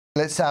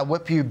Let's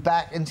whip you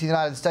back into the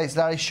United States.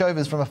 Larry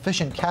Shovers from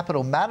Efficient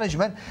Capital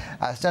Management,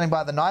 standing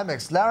by the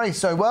NYMEX. Larry,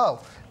 so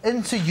well,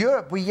 into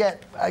Europe, we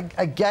yet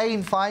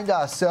again find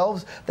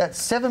ourselves that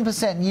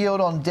 7%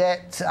 yield on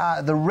debt,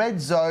 the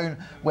red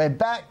zone. We're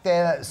back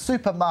there.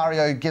 Super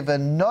Mario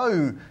given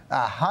no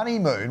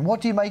honeymoon. What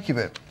do you make of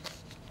it?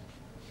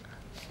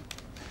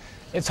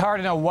 It's hard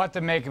to know what to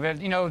make of it.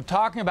 You know,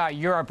 talking about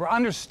Europe or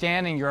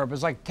understanding Europe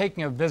is like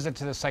taking a visit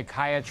to the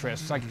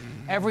psychiatrist. Like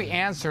every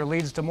answer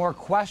leads to more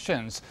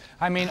questions.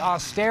 I mean,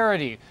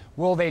 austerity,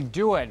 will they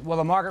do it? Will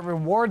the market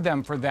reward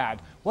them for that?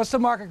 What's the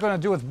market going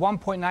to do with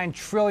 $1.9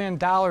 trillion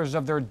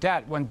of their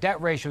debt when debt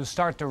ratios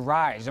start to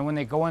rise and when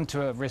they go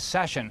into a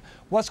recession?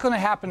 What's going to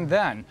happen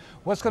then?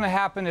 What's going to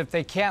happen if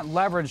they can't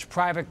leverage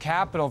private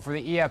capital for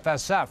the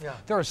EFSF? Yeah.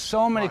 There are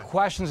so many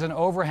questions and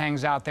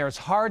overhangs out there. It's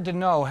hard to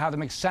know how to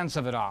make sense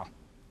of it all.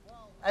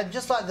 And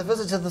just like the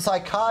visit to the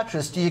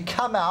psychiatrist, do you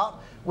come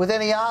out with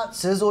any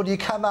answers or do you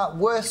come out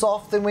worse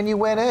off than when you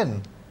went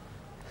in?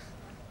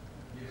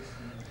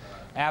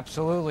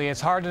 Absolutely. It's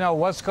hard to know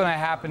what's going to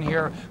happen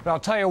here. But I'll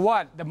tell you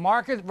what, the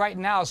market right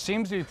now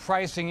seems to be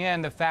pricing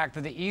in the fact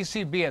that the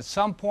ECB at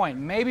some point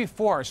may be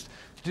forced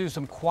to do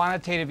some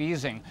quantitative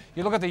easing.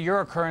 You look at the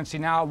euro currency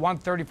now at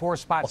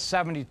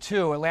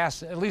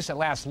 134.72, at least at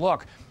last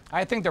look.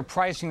 I think they're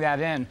pricing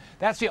that in.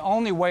 That's the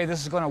only way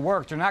this is going to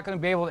work. They're not going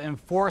to be able to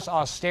enforce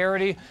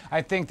austerity.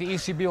 I think the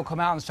ECB will come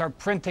out and start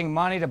printing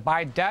money to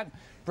buy debt,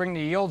 bring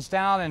the yields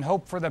down, and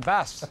hope for the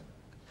best.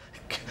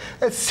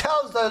 It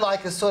sounds, though,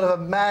 like a sort of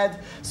a mad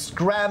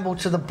scramble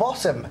to the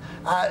bottom.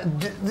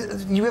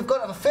 You've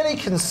got a fairly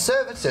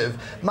conservative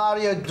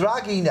Mario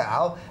Draghi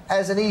now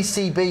as an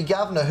ECB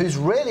governor who's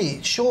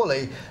really,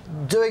 surely,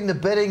 doing the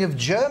bidding of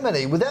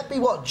Germany. Would that be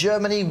what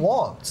Germany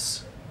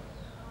wants?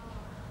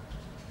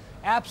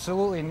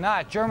 Absolutely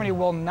not. Germany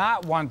will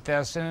not want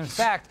this. And in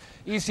fact,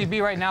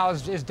 ECB right now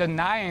is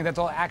denying that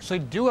they'll actually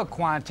do a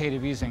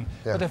quantitative easing.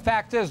 Yeah. But the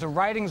fact is, the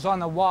writing's on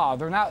the wall.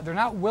 They're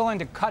not willing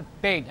to cut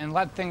bait and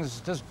let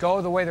things just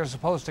go the way they're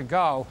supposed to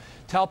go.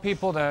 Tell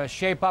people to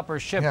shape up or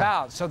ship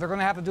out. So they're going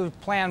to have to do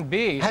Plan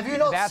B. Have you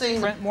not seen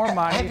print more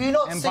money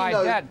and buy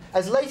debt?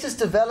 As latest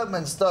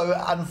developments though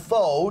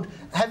unfold,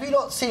 have you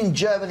not seen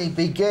Germany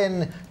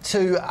begin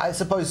to, I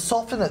suppose,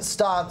 soften its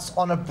stance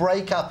on a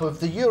breakup of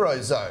the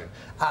Eurozone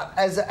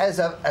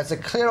as a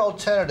clear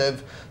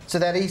alternative to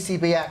that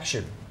ECB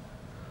action?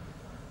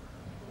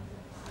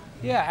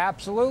 Yeah,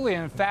 absolutely.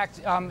 In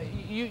fact,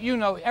 you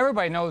know,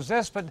 everybody knows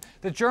this, but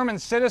the German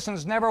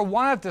citizens never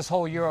wanted this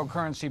whole euro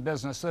currency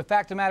business. So the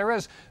fact of the matter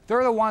is,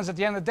 they're the ones at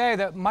the end of the day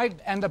that might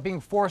end up being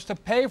forced to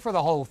pay for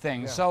the whole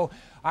thing. Yeah. So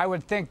I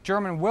would think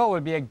German will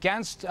would be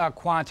against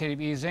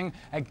quantitative easing,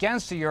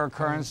 against the euro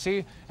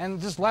currency,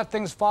 and just let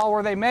things fall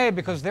where they may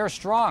because they're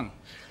strong.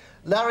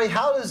 Larry,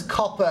 how does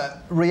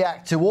copper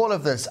react to all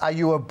of this? Are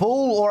you a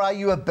bull or are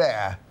you a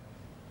bear?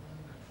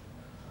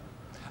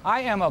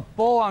 I am a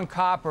bull on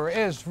copper. It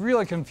is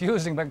really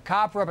confusing, but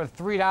copper up at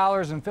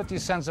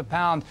 $3.50 a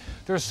pound.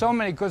 There's so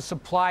many good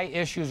supply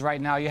issues right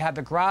now. You have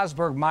the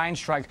Grasberg mine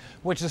strike,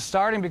 which is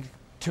starting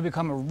to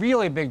become a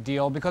really big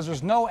deal because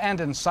there's no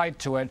end in sight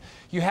to it.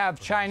 You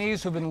have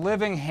Chinese who've been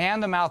living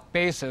hand-to-mouth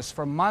basis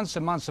for months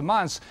and months and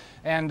months,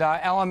 and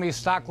LME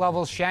stock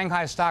levels,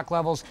 Shanghai stock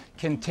levels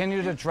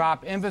continue to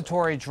drop,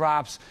 inventory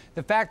drops.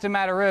 The fact of the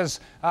matter is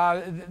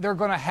they're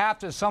going to have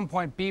to at some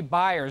point be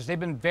buyers. They've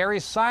been very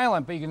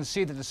silent, but you can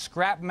see that the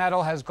scrap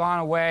metal has gone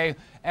away.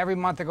 Every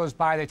month that goes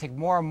by, they take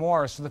more and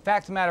more. So the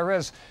fact of the matter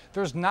is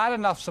there's not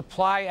enough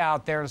supply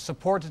out there to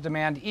support the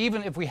demand,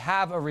 even if we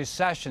have a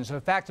recession. So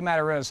the fact of the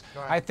matter is,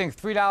 I think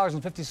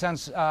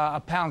 $3.50 a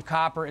pound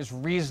copper is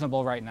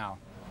reasonable right now.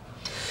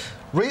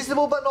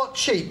 Reasonable but not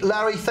cheap.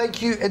 Larry,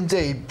 thank you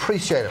indeed.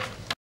 Appreciate it.